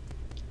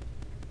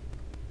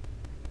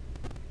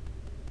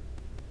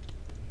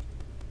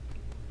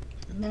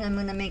 And then I'm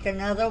going to make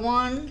another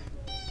one,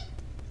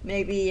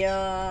 maybe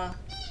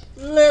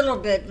little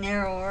bit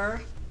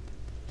narrower,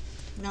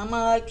 not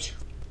much.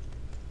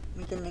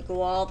 I'm going to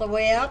go all the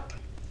way up.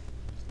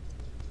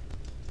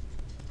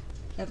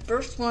 The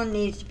first one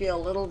needs to be a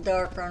little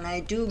darker, and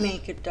I do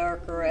make it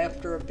darker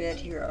after a bit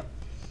here.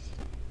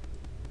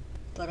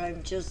 But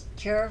I'm just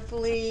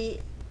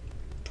carefully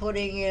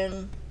putting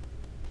in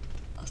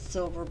a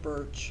silver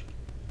birch.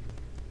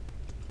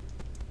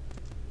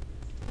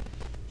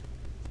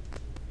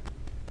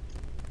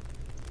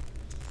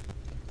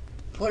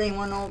 Putting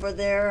one over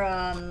there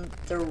on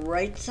the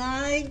right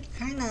side,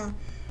 kind of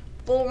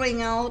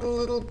bowling out a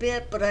little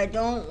bit, but I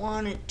don't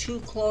want it too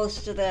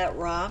close to that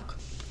rock.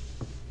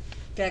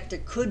 In fact,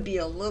 it could be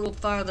a little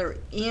farther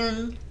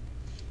in,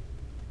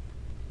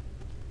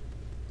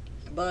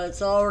 but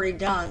it's already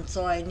done,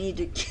 so I need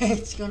to,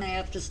 it's going to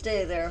have to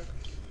stay there.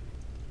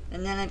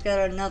 And then I've got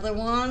another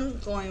one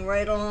going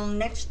right along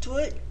next to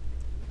it.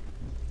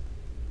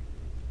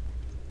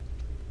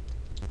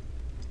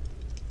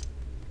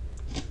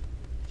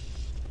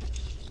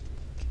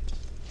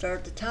 Start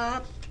at the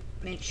top,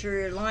 make sure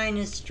your line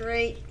is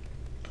straight,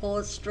 pull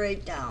it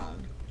straight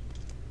down,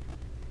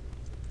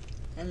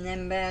 and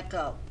then back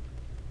up.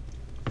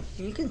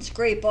 You can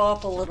scrape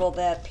off a little of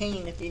that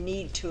paint if you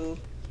need to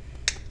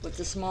with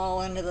the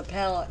small end of the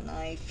palette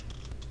knife.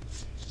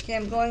 Okay,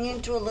 I'm going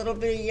into a little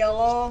bit of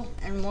yellow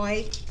and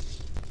white.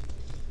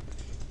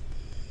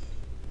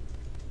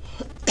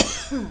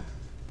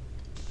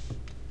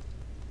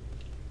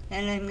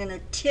 And I'm going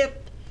to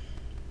tip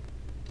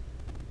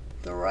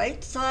the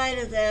right side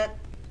of that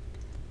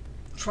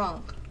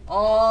trunk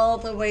all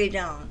the way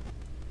down.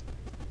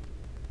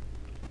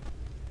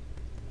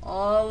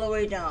 All the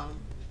way down.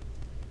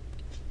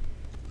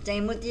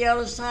 Same with the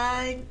other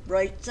side,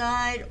 right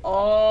side,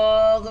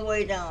 all the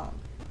way down.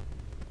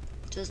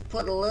 Just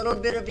put a little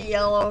bit of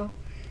yellow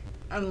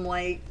and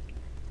white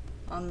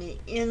on the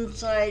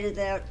inside of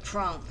that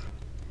trunk.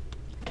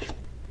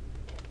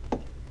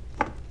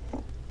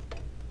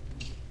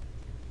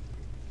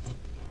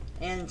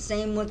 And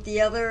same with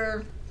the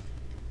other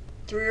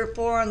 3 or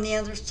 4 on the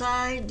other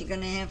side. You're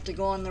going to have to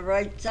go on the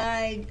right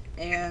side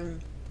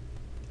and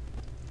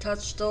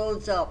touch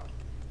those up,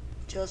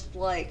 just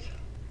like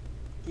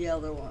the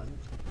other one.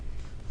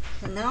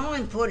 So now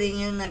I'm putting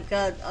in, I've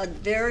got a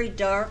very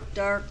dark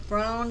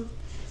brown,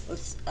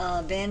 with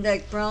Van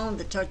Dyke brown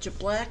with a touch of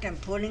black. I'm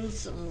putting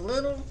some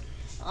little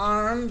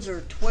arms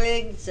or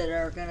twigs that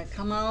are going to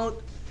come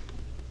out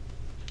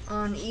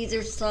on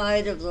either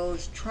side of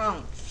those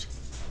trunks.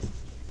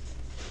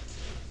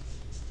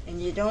 And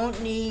you don't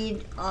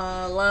need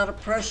a lot of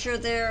pressure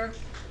there,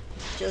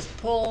 just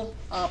pull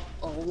up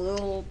a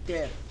little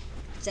bit.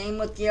 Same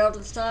with the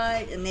other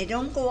side, and they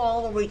don't go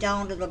all the way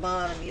down to the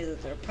bottom either.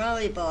 They're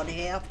probably about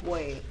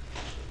halfway.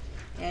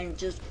 And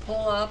just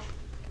pull up.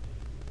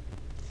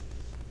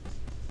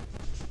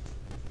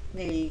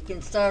 Maybe you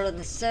can start in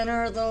the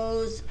center of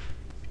those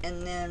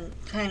and then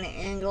kind of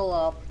angle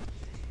up.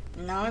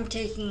 Now I'm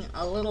taking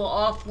a little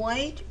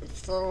off-white,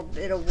 it's a little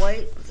bit of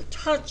white with a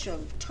touch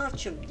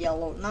of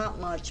yellow, not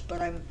much, but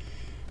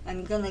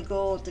I'm going to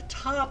go at the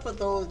top of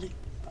those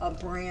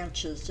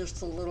branches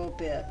just a little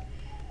bit.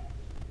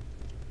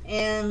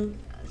 And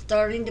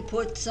starting to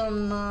put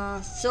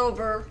some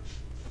silver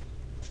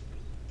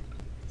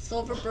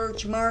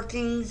birch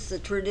markings, the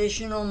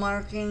traditional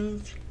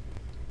markings,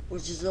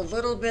 which is a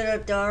little bit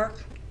of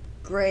dark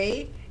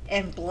gray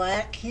and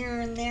black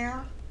here and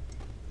there.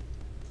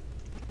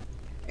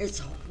 It's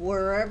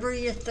wherever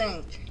you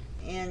think,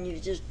 and you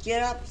just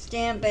get up,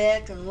 stand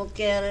back, and look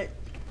at it.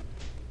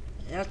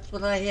 That's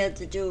what I had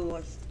to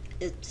do.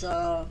 It's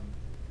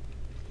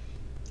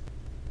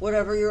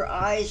whatever your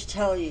eyes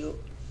tell you.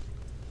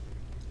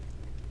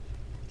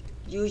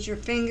 Use your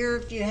finger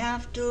if you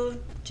have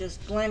to.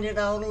 Just blend it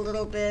out a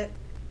little bit.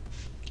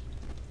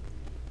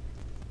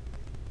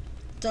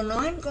 So now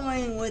I'm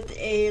going with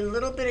a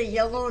little bit of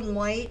yellow and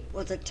white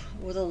with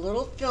a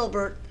little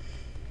filbert,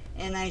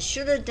 and I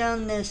should have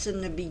done this in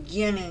the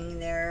beginning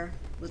there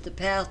with the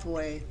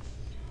pathway,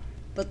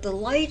 but the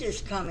light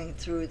is coming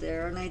through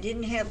there and I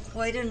didn't have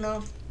quite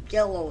enough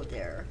yellow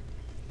there.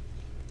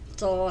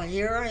 So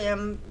here I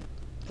am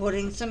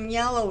putting some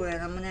yellow in.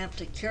 I'm going to have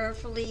to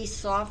carefully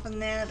soften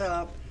that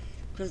up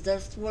because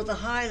that's where the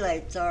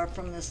highlights are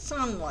from the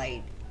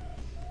sunlight.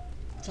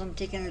 So I'm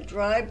taking a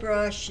dry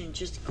brush and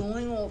just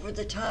going over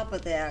the top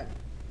of that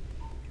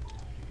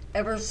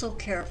ever so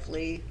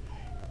carefully,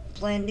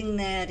 blending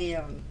that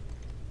in.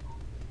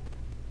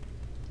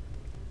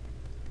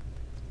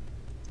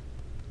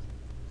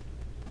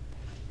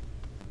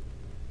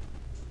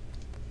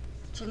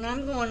 So now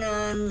I'm going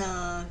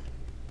on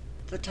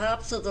the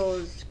tops of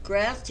those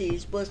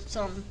grasses with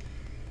some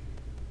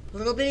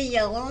little bit of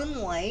yellow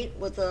and white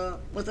with a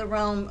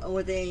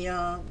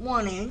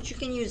 1 inch. You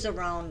can use a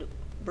round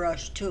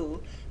brush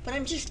too, but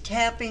I'm just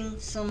tapping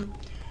some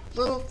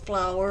little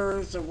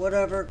flowers or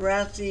whatever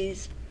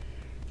grasses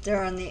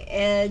there on the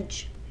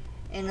edge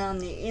and on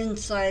the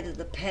inside of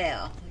the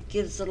path. It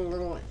gives it a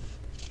little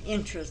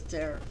interest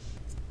there.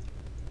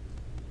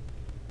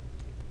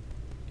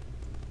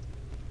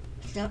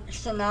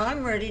 So now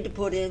I'm ready to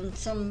put in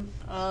some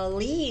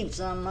leaves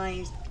on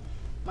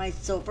my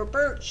silver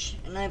birch,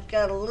 and I've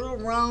got a little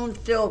round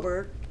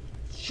filbert,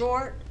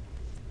 short.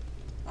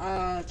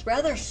 It's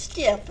rather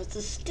stiff. It's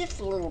a stiff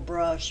little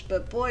brush,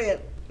 but boy,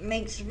 it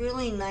makes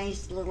really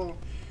nice little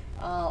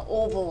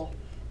oval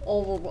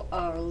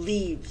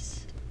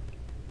leaves.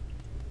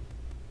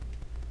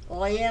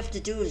 All you have to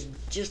do is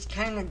just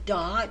kind of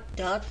dot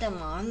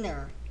them on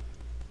there.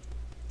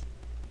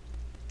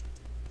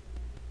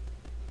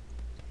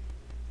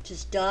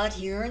 Just dot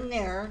here and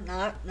there,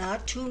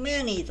 not too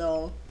many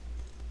though.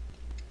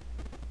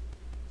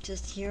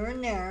 Just here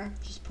and there,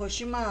 just push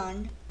them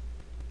on.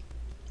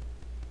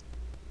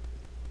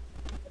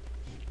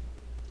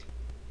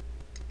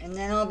 And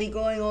then I'll be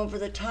going over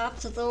the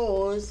tops of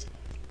those,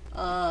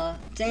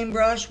 same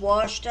brush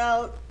washed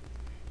out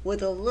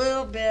with a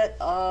little bit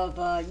of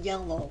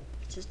yellow.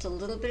 Just a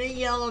little bit of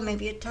yellow,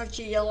 maybe a touch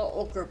of yellow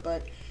ochre,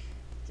 but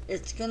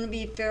it's going to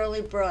be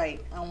fairly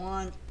bright. I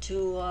want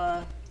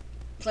to,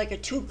 it's like a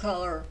two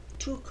color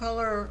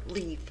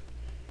leaf.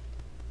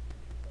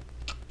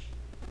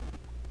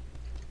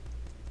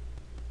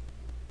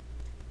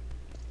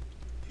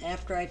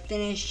 After I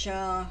finish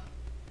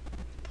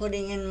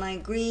putting in my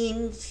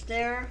greens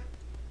there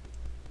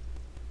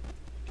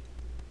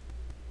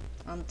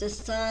on this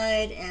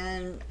side,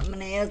 and I'm going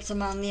to add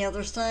some on the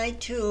other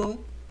side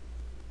too.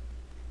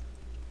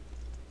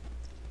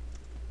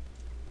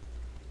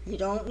 You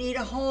don't need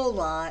a whole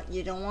lot,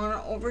 you don't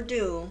want to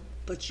overdo,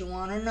 but you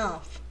want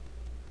enough.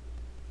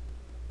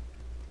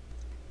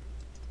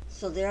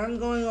 So there I'm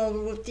going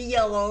over with the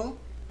yellow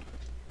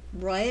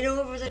right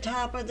over the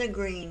top of the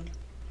green.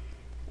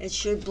 It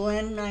should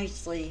blend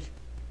nicely.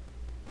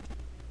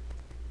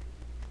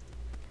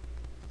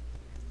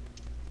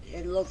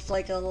 It looks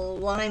like a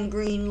lime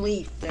green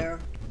leaf there.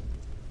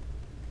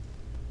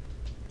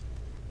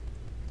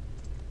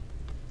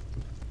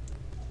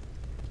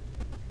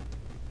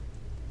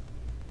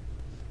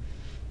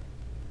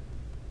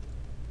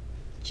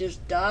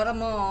 Just dot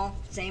them all.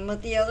 Same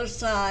with the other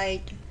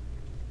side.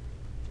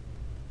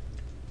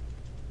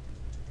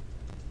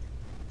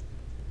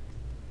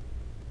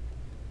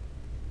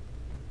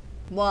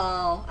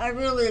 Wow, I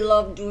really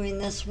love doing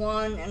this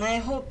one, and I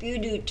hope you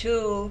do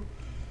too.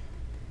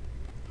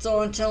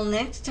 So until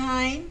next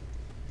time,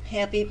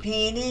 happy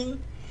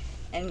painting,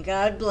 and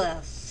God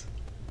bless.